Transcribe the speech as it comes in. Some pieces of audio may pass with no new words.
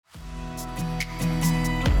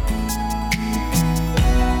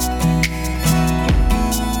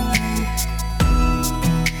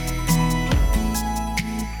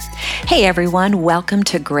Hey everyone, welcome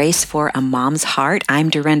to Grace for a Mom's Heart. I'm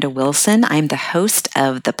Dorinda Wilson. I'm the host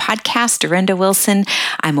of the podcast, Dorinda Wilson.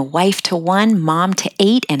 I'm a wife to 1, mom to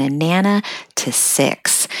 8, and a nana to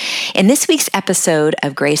 6. In this week's episode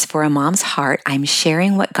of Grace for a Mom's Heart, I'm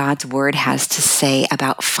sharing what God's Word has to say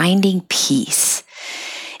about finding peace.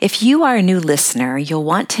 If you are a new listener, you'll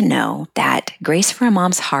want to know that Grace for a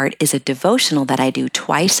Mom's Heart is a devotional that I do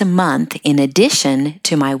twice a month in addition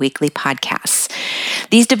to my weekly podcasts.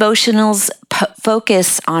 These devotionals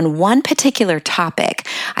focus on one particular topic.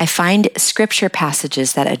 I find scripture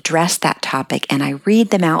passages that address that topic and I read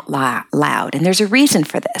them out loud. And there's a reason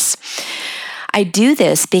for this. I do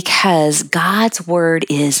this because God's Word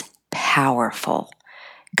is powerful.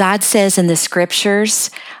 God says in the scriptures,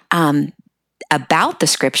 about the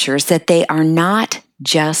scriptures, that they are not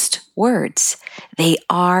just words. They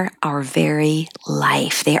are our very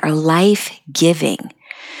life. They are life-giving.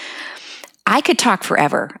 I could talk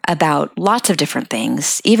forever about lots of different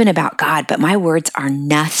things, even about God, but my words are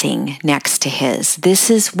nothing next to His. This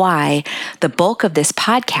is why the bulk of this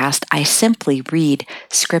podcast, I simply read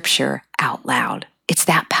scripture out loud. It's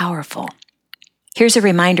that powerful. Here's a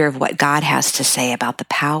reminder of what God has to say about the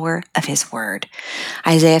power of His Word.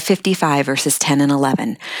 Isaiah 55 verses 10 and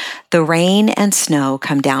 11. The rain and snow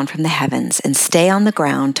come down from the heavens and stay on the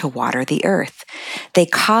ground to water the earth. They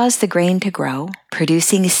cause the grain to grow,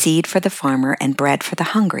 producing seed for the farmer and bread for the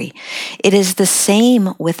hungry. It is the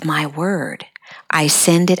same with my word. I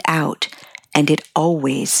send it out, and it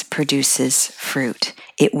always produces fruit.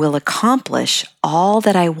 It will accomplish all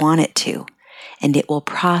that I want it to, and it will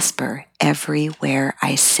prosper everywhere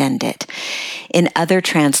I send it. In other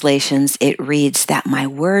translations, it reads that my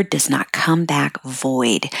word does not come back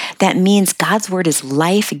void. That means God's word is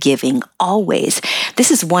life-giving always.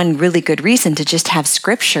 This is one really good reason to just have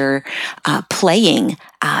scripture playing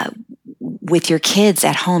with your kids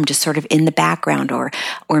at home, just sort of in the background, or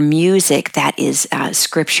music that is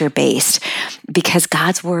scripture-based, because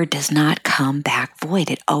God's word does not come back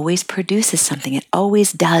void. It always produces something. It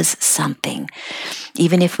always does something,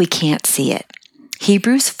 even if we can't see it.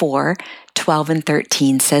 Hebrews 4:12 and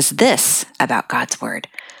 13 says this about God's word.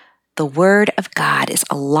 The word of God is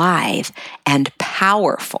alive and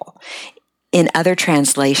powerful. In other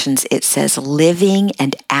translations, it says living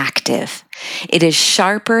and active. It is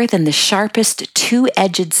sharper than the sharpest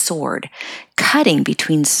two-edged sword, cutting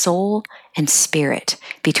between soul and spirit,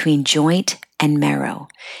 between joint and marrow.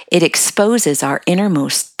 It exposes our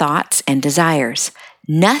innermost thoughts and desires.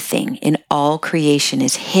 Nothing in all creation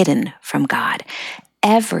is hidden from God.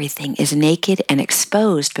 Everything is naked and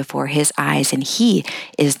exposed before His eyes, and He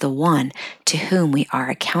is the one to whom we are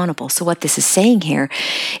accountable. So what this is saying here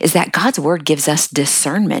is that God's word gives us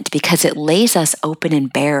discernment because it lays us open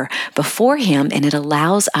and bare before Him, and it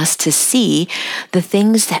allows us to see the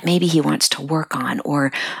things that maybe He wants to work on,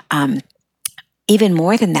 or even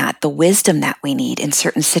more than that, the wisdom that we need in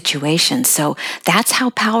certain situations. So that's how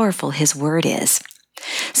powerful His word is.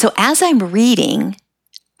 So as I'm reading,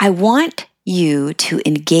 I want you to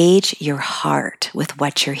engage your heart with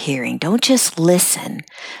what you're hearing. Don't just listen,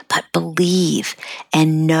 but believe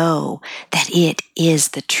and know that it is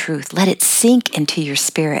the truth. Let it sink into your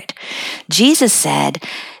spirit. Jesus said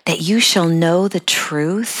that you shall know the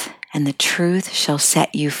truth, and the truth shall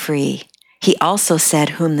set you free. He also said,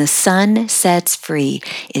 whom the Son sets free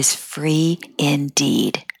is free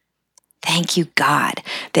indeed. Thank you, God,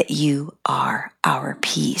 that you are our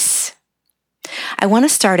peace. I want to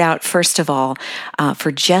start out, first of all,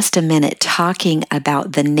 for just a minute, talking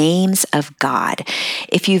about the names of God.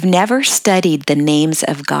 If you've never studied the names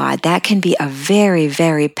of God, that can be a very,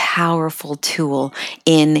 very powerful tool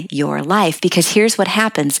in your life, because here's what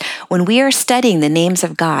happens when we are studying the names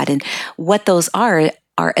of God, and what those are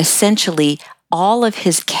essentially all of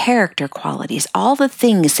His character qualities, all the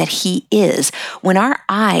things that He is. When our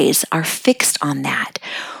eyes are fixed on that,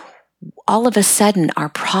 all of a sudden our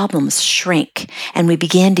problems shrink and we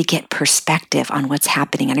begin to get perspective on what's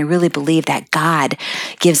happening. And I really believe that God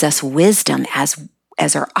gives us wisdom as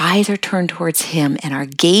our eyes are turned towards Him and our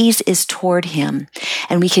gaze is toward Him,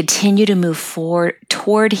 and we continue to move forward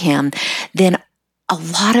toward Him, then a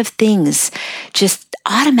lot of things just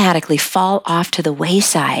automatically fall off to the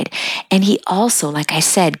wayside. And He also, like I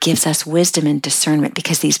said, gives us wisdom and discernment,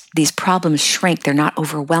 because these problems shrink. They're not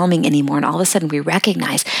overwhelming anymore. And all of a sudden we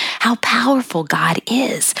recognize how powerful God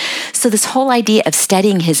is. So this whole idea of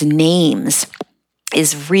studying His names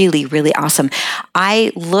is really, really awesome.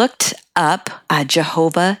 I looked up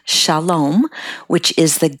Jehovah Shalom, which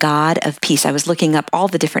is the God of peace. I was looking up all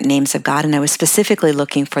the different names of God, and I was specifically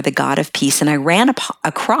looking for the God of peace. And I ran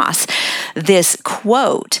across this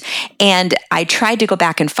quote, and I tried to go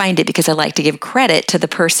back and find it because I like to give credit to the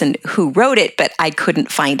person who wrote it, but I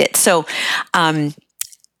couldn't find it. So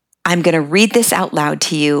I'm going to read this out loud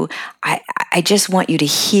to you. I just want you to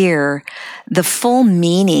hear the full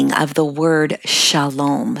meaning of the word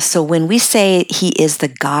shalom. So when we say he is the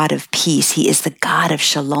God of peace, he is the God of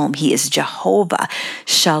shalom. He is Jehovah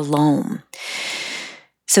Shalom.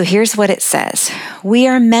 So here's what it says. We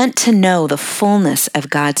are meant to know the fullness of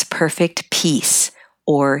God's perfect peace,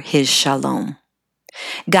 or his shalom.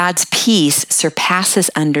 God's peace surpasses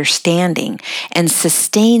understanding and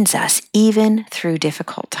sustains us even through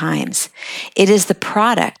difficult times. It is the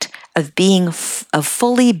product of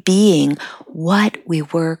fully being what we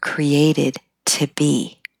were created to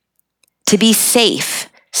be. To be safe,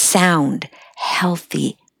 sound,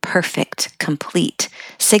 healthy, perfect, complete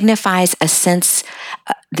signifies a sense.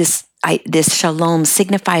 This shalom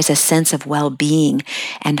signifies a sense of well-being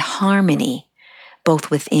and harmony, both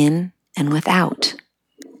within and without.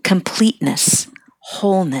 Completeness,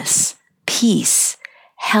 wholeness, peace,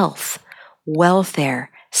 health, welfare,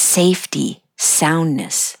 safety,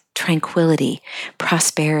 soundness, tranquility,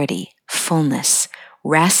 prosperity, fullness,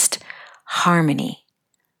 rest, harmony.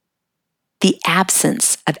 The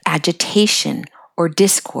absence of agitation or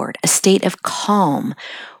discord, a state of calm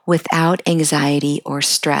without anxiety or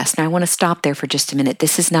stress. Now, I want to stop there for just a minute.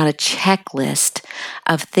 This is not a checklist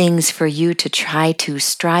of things for you to try to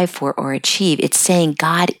strive for or achieve. It's saying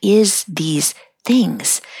God is these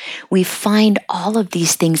things. We find all of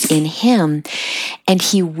these things in him, and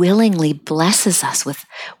he willingly blesses us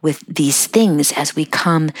with these things as we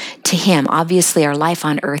come to him. Obviously, our life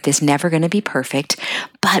on earth is never going to be perfect,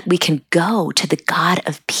 but we can go to the God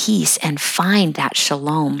of peace and find that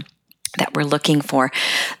shalom that we're looking for.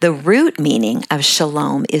 The root meaning of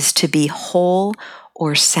shalom is to be whole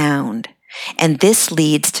or sound. And this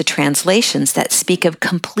leads to translations that speak of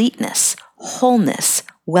completeness, wholeness,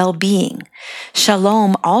 well-being.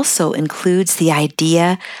 Shalom also includes the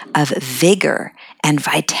idea of vigor and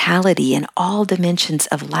vitality in all dimensions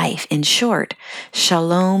of life. In short,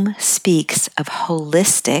 shalom speaks of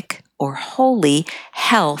holistic or holy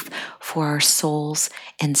health for our souls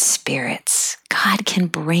and spirits. God can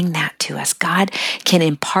bring that to us. God can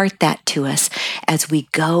impart that to us as we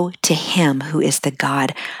go to him who is the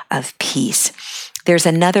God of peace. There's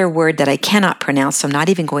another word that I cannot pronounce, so I'm not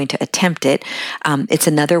even going to attempt it. It's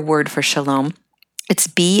another word for shalom. It's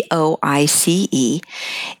B-O-I-C-E,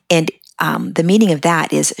 and the meaning of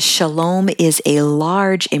that is shalom is a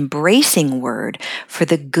large, embracing word for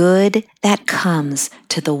the good that comes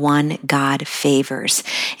to the one God favors.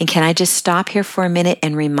 And can I just stop here for a minute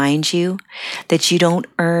and remind you that you don't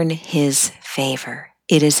earn his favor.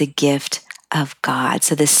 It is a gift of God.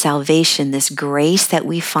 So this salvation, this grace that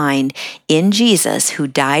we find in Jesus, who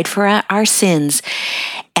died for our sins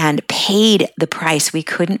and paid the price we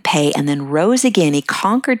couldn't pay and then rose again. He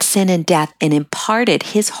conquered sin and death and imparted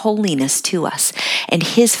his holiness to us and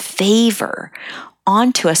his favor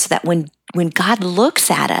onto us, so that when God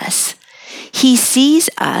looks at us, he sees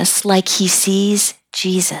us like he sees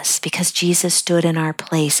Jesus, because Jesus stood in our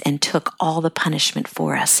place and took all the punishment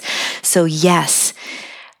for us. So yes,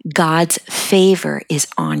 God's favor is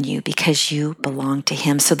on you because you belong to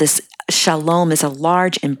him. So this shalom is a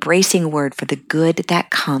large, embracing word for the good that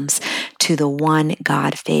comes to the one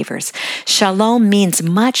God favors. Shalom means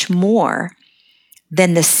much more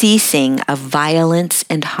than the ceasing of violence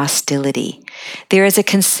and hostility. There is a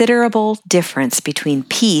considerable difference between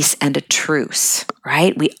peace and a truce,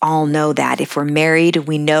 right? We all know that. If we're married,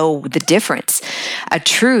 we know the difference. A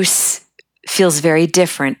truce feels very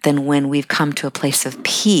different than when we've come to a place of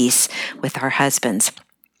peace with our husbands.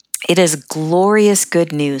 It is glorious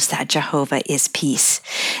good news that Jehovah is peace.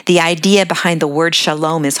 The idea behind the word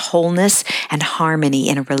shalom is wholeness and harmony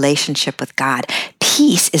in a relationship with God.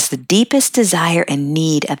 Peace is the deepest desire and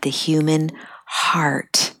need of the human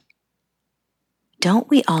heart. Don't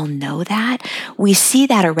we all know that? We see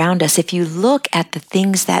that around us. If you look at the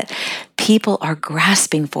things that people are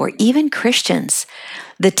grasping for, even Christians,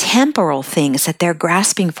 the temporal things that they're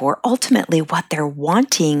grasping for, ultimately what they're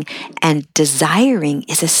wanting and desiring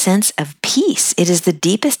is a sense of peace. It is the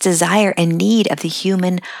deepest desire and need of the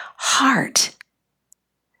human heart.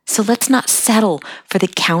 So let's not settle for the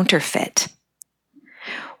counterfeit.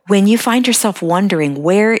 When you find yourself wondering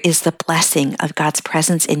where is the blessing of God's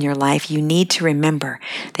presence in your life, you need to remember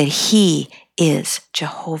that he is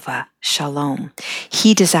Jehovah Shalom.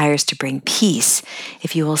 He desires to bring peace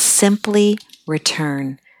if you will simply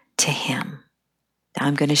return to him. Now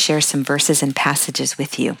I'm going to share some verses and passages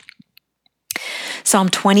with you. Psalm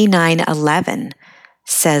 29:11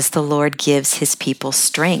 says, the Lord gives his people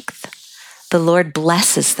strength. The Lord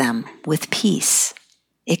blesses them with peace.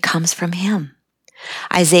 It comes from him.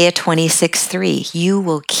 Isaiah 26:3, you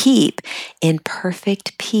will keep in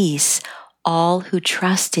perfect peace all who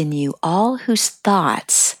trust in you, all whose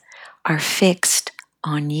thoughts are fixed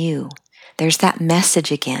on you. There's that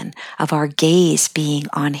message again of our gaze being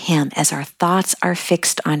on him. As our thoughts are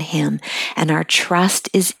fixed on him and our trust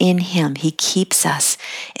is in him, he keeps us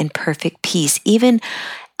in perfect peace. Even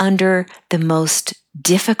under the most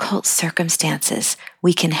difficult circumstances,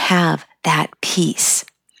 we can have that peace.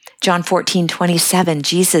 John 14:27,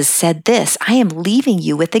 Jesus said this, I am leaving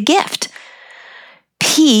you with a gift,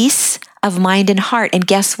 peace of mind and heart. And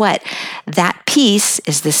guess what? That peace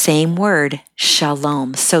is the same word,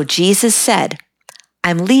 shalom. So Jesus said,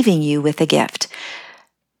 I'm leaving you with a gift,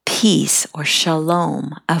 peace or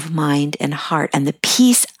shalom of mind and heart. And the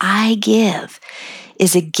peace I give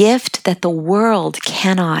is a gift that the world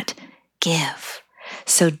cannot give.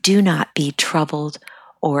 So do not be troubled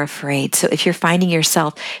or afraid. So if you're finding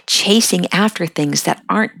yourself chasing after things that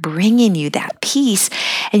aren't bringing you that peace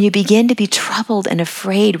and you begin to be troubled and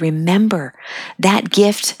afraid, remember that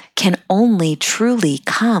gift can only truly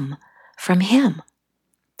come from him.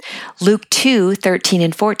 Luke 2:13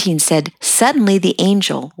 and 14 said, suddenly the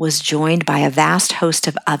angel was joined by a vast host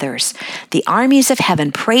of others, the armies of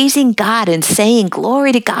heaven, praising God and saying,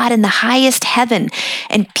 glory to God in the highest heaven,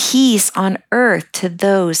 and peace on earth to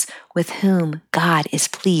those with whom God is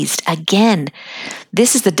pleased. Again,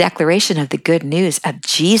 this is the declaration of the good news of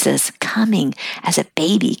Jesus coming as a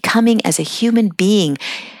baby, coming as a human being,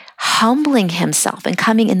 humbling himself and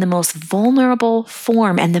coming in the most vulnerable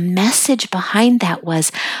form. And the message behind that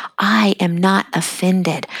was, I am not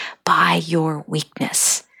offended by your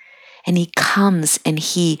weakness. And he comes and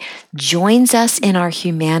he joins us in our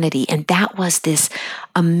humanity. And that was this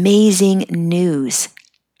amazing news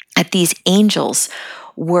that these angels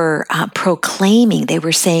were proclaiming. They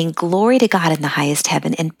were saying, glory to God in the highest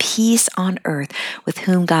heaven and peace on earth with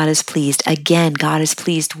whom God is pleased. Again, God is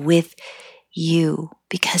pleased with you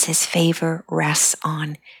because his favor rests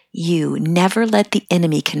on you. Never let the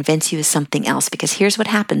enemy convince you of something else, because here's what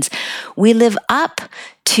happens. We live up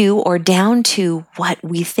to or down to what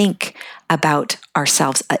we think about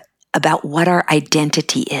ourselves, about what our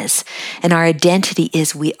identity is. And our identity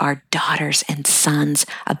is we are daughters and sons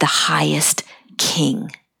of the highest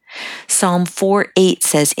King. Psalm 4:8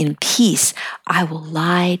 says, in peace I will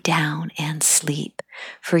lie down and sleep.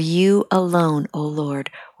 For you alone, O Lord,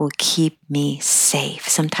 will keep me safe.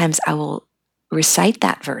 Sometimes I will recite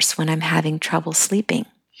that verse when I'm having trouble sleeping.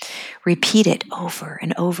 Repeat it over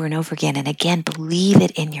and over and over again. And again, believe it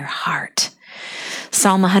in your heart.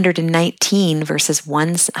 Psalm 119, verses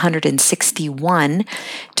 161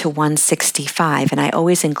 to 165. And I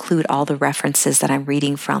always include all the references that I'm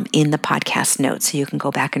reading from in the podcast notes, so you can go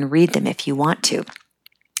back and read them if you want to.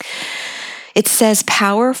 It says,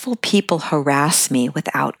 powerful people harass me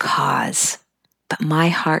without cause, but my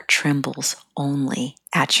heart trembles only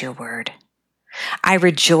at your word. I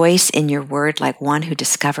rejoice in your word like one who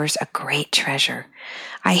discovers a great treasure.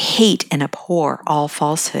 I hate and abhor all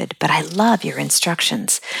falsehood, but I love your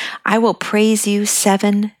instructions. I will praise you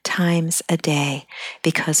 7 times a day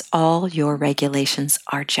because all your regulations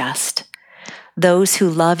are just. Those who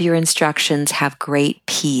love your instructions have great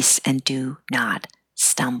peace and do not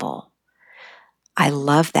stumble. I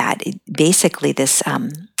love that. Basically, the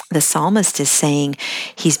psalmist is saying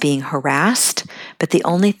he's being harassed, but the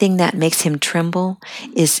only thing that makes him tremble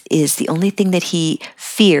is the only thing that he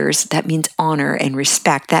fears, that means honor and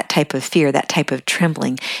respect, that type of fear, that type of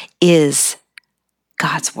trembling, is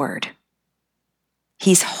God's word.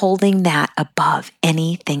 He's holding that above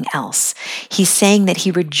anything else. He's saying that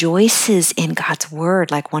he rejoices in God's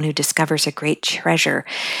word like one who discovers a great treasure.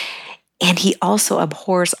 And he also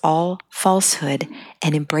abhors all falsehood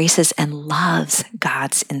and embraces and loves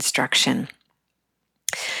God's instruction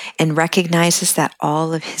and recognizes that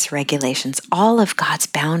all of his regulations, all of God's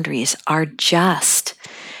boundaries are just.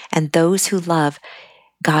 And those who love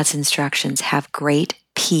God's instructions have great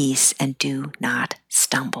peace and do not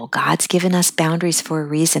stumble. God's given us boundaries for a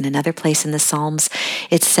reason. Another place in the Psalms,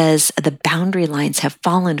 it says, the boundary lines have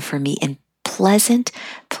fallen for me in pleasant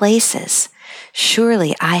places.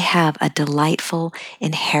 Surely I have a delightful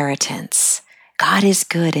inheritance. God is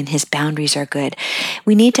good and his boundaries are good.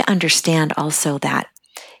 We need to understand also that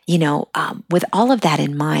with all of that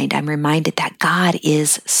in mind, I'm reminded that God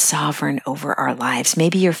is sovereign over our lives.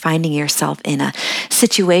 Maybe you're finding yourself in a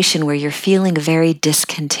situation where you're feeling very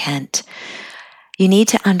discontent. You need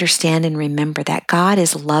to understand and remember that God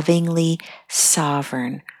is lovingly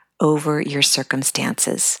sovereign over your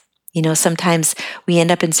circumstances. Sometimes we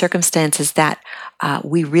end up in circumstances that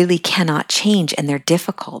we really cannot change, and they're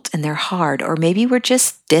difficult and they're hard, or maybe we're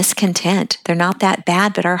just discontent. They're not that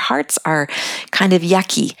bad, but our hearts are kind of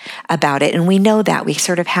yucky about it. And we know that. We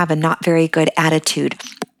sort of have a not very good attitude.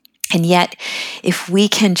 And yet, if we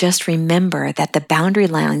can just remember that the boundary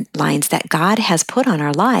lines that God has put on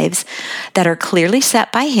our lives that are clearly set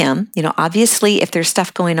by Him, obviously, if there's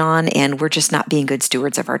stuff going on and we're just not being good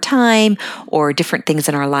stewards of our time or different things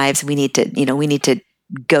in our lives, we need to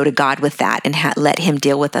go to God with that and let Him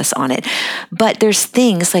deal with us on it. But there's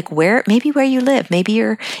things like where you live. Maybe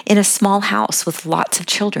you're in a small house with lots of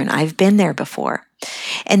children. I've been there before.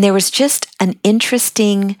 And there was just an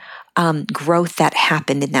interesting growth that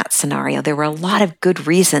happened in that scenario. There were a lot of good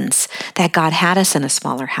reasons that God had us in a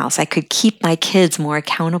smaller house. I could keep my kids more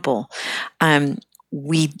accountable.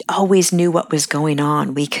 We always knew what was going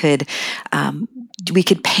on. We could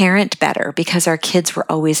parent better because our kids were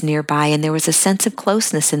always nearby, and there was a sense of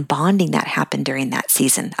closeness and bonding that happened during that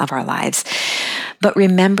season of our lives. But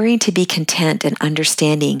remembering to be content and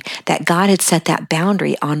understanding that God had set that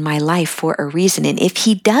boundary on my life for a reason. And if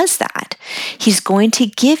He does that, He's going to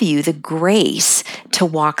give you the grace to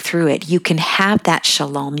walk through it. You can have that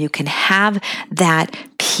shalom. You can have that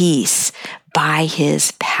peace by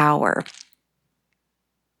His power.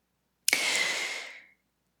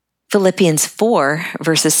 Philippians 4,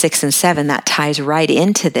 verses 6 and 7, that ties right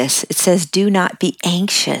into this. It says, "Do not be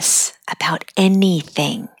anxious about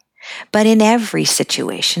anything, but in every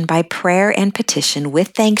situation, by prayer and petition, with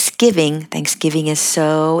thanksgiving," thanksgiving is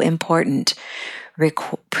so important,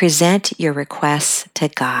 "present your requests to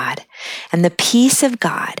God. And the peace of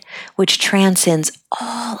God, which transcends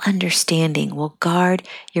all understanding, will guard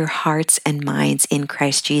your hearts and minds in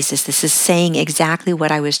Christ Jesus." This is saying exactly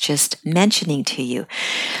what I was just mentioning to you,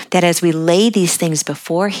 that as we lay these things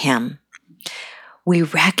before Him, we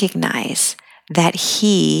recognize that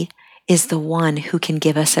He is the one who can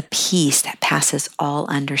give us a peace that passes all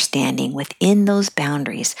understanding within those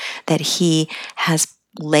boundaries that He has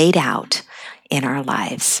laid out in our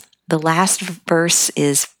lives. The last verse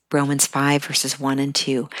is Romans 5, verses 1 and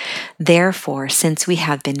 2. "Therefore, since we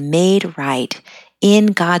have been made right in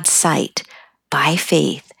God's sight by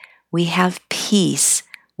faith, we have peace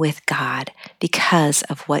with God because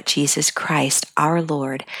of what Jesus Christ, our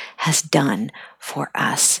Lord, has done for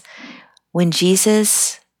us." When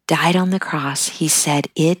Jesus died on the cross, He said,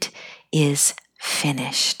 "It is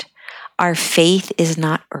finished." Our faith is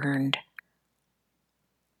not earned.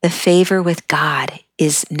 The favor with God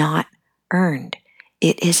is not earned.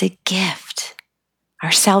 It is a gift.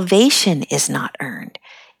 Our salvation is not earned.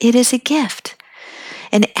 It is a gift.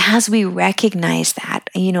 And as we recognize that,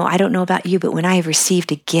 I don't know about you, but when I have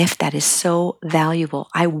received a gift that is so valuable,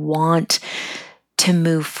 I want to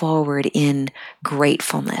move forward in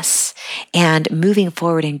gratefulness. And moving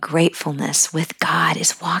forward in gratefulness with God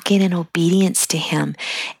is walking in obedience to Him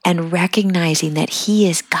and recognizing that He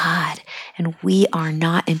is God and we are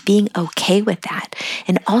not, and being okay with that.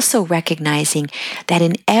 And also recognizing that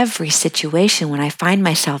in every situation when I find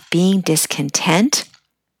myself being discontent,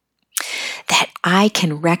 that I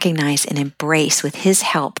can recognize and embrace with His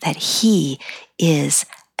help that He is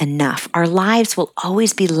enough. Our lives will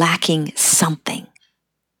always be lacking something,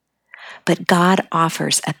 but God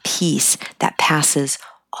offers a peace that passes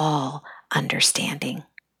all understanding.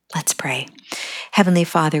 Let's pray. Heavenly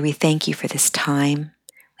Father, we thank You for this time.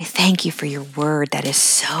 We thank You for Your word that is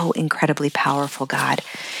so incredibly powerful, God.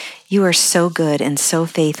 You are so good and so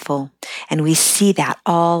faithful, and we see that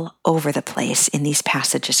all over the place in these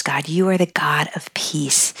passages, God. You are the God of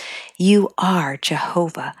peace. You are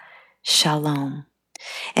Jehovah Shalom.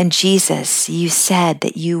 And Jesus, You said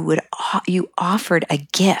that you offered a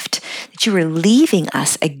gift, that You were leaving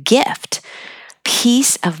us a gift,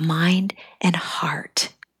 peace of mind and heart,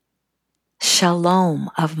 shalom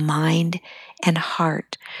of mind and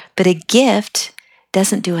heart. But a gift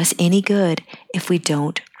doesn't do us any good if we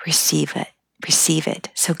don't receive it.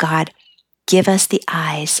 So God, give us the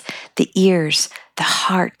eyes, the ears, the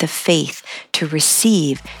heart, the faith to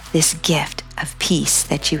receive this gift of peace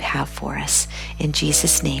that You have for us. In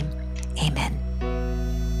Jesus' name, amen.